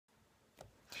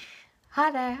Hi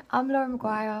there, I'm Laura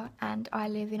Maguire and I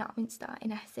live in Upminster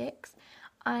in Essex.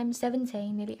 I'm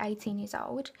 17, nearly 18 years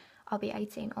old. I'll be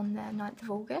 18 on the 9th of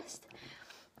August.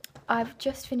 I've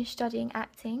just finished studying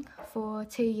acting for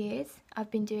 2 years.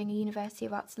 I've been doing a University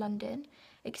of Arts London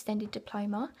extended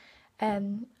diploma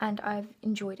and I've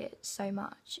enjoyed it so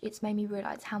much. It's made me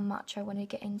realise how much I want to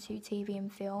get into TV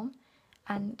and film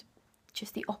and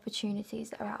just the opportunities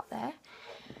that are out there.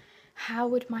 How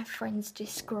would my friends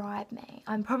describe me?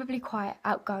 I'm probably quite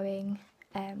outgoing,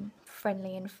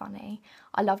 friendly and funny.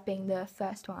 I love being the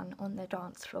first one on the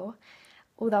dance floor,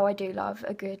 although I do love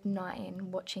a good night in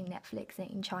watching Netflix and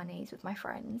eating Chinese with my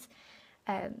friends.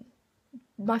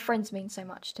 My friends mean so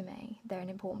much to me. They're an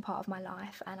important part of my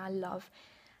life and I love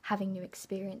having new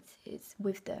experiences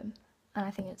with them, and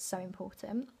I think it's so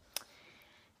important.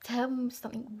 Tell me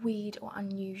something weird or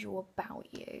unusual about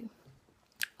you.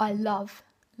 I love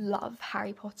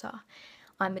Harry Potter.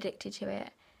 I'm addicted to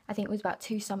it. I think it was about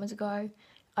 2 summers ago.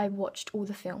 I watched all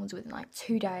the films within like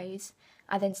 2 days.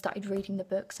 I then started reading the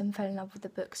books and fell in love with the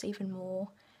books even more.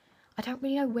 I don't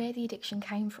really know where the addiction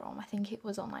came from. I think it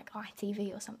was on like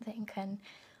ITV or something, and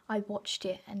I watched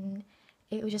it and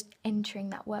it was just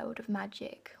entering that world of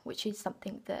magic, which is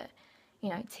something that, you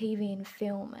know, TV and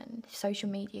film and social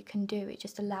media can do. It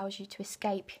just allows you to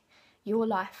escape your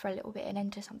life for a little bit and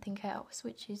enter something else,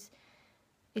 which is,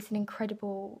 it's an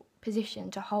incredible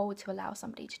position to hold, to allow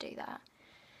somebody to do that.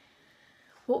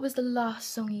 What was the last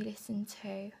song you listened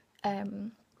to?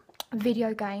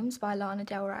 Video Games by Lana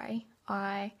Del Rey.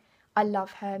 I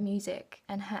love her music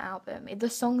and her album. The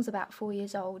song's about 4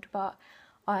 years old, but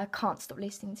I can't stop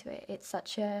listening to it.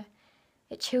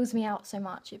 It chills me out so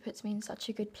much. It puts me in such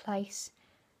a good place,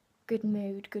 good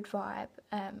mood, good vibe.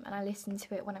 And I listen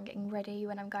to it when I'm getting ready,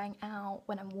 when I'm going out,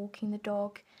 when I'm walking the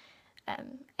dog.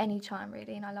 Anytime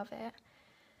really, and I love it.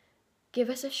 Give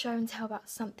us a show and tell about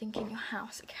something in your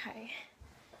house. Okay,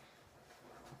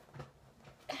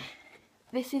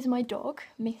 this is my dog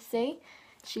Missy.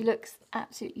 She looks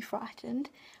absolutely frightened.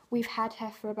 We've had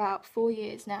her for about 4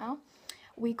 years now.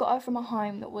 We got her from a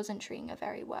home that wasn't treating her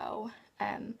very well,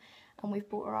 and we've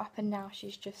brought her up, and now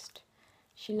she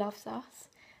loves us.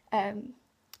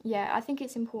 Yeah, I think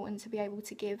it's important to be able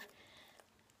to give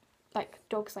like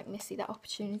dogs like Missy that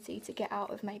opportunity to get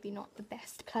out of maybe not the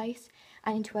best place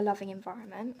and into a loving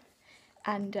environment,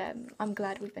 and I'm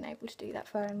glad we've been able to do that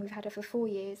for her, and we've had her for 4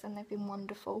 years and they've been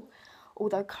wonderful,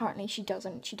 although currently she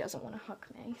doesn't want to hug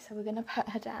me, so we're going to put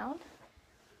her down.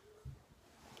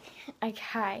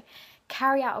 Okay,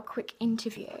 carry out a quick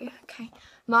interview. Okay,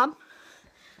 Mum.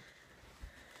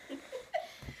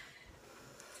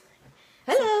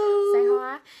 Hello. Say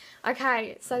hi.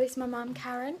 Okay, so this is my mum,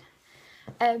 Karen.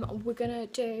 We're gonna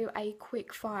do a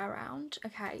quick fire round.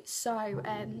 Okay, so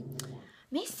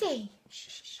Missy.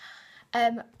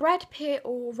 Brad Pitt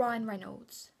or Ryan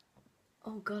Reynolds?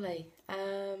 Oh golly.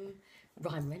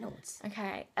 Ryan Reynolds.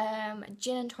 Okay.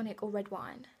 Gin and tonic or red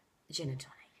wine? Gin and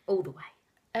tonic, all the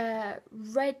way.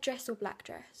 Red dress or black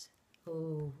dress?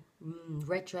 Oh,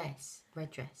 red dress.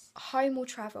 Red dress. Home or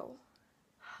travel?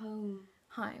 Home.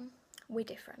 Home. We're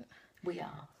different. We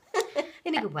are.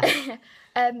 In a good way.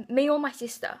 Me or my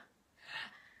sister?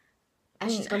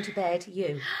 As she's gone to bed,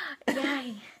 you.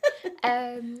 Yay.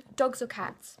 Dogs or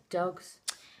cats? Dogs.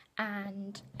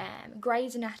 And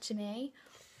Grey's Anatomy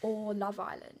or Love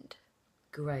Island?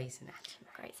 Grey's Anatomy.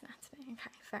 Grey's Anatomy,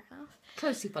 okay, fair enough.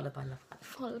 Closely followed by Love Island.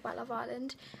 Followed by Love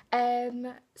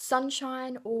Island.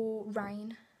 Sunshine or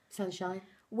rain? Sunshine.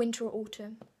 Winter or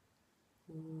autumn?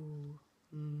 Ooh.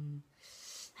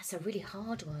 That's a really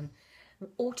hard one.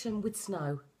 Autumn with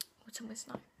snow. Autumn with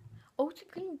snow.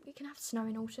 Autumn, you can have snow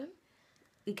in autumn.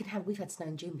 We've had snow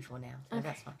in June before now, so Okay.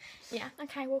 that's fine. Yeah,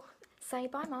 okay, well, say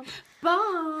bye, Mum.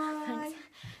 Bye. Thanks.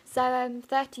 So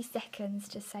 30 seconds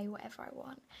to say whatever I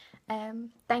want.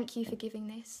 Thank you for giving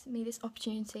me this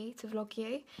opportunity to vlog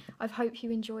you. I hope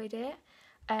you enjoyed it.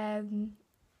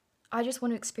 I just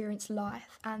want to experience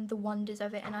life and the wonders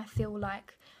of it, and I feel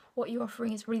like what you're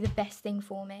offering is really the best thing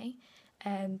for me.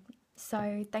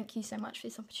 So thank you so much for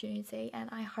this opportunity, and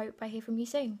I hope I hear from you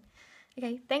soon.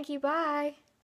 Okay, thank you, bye.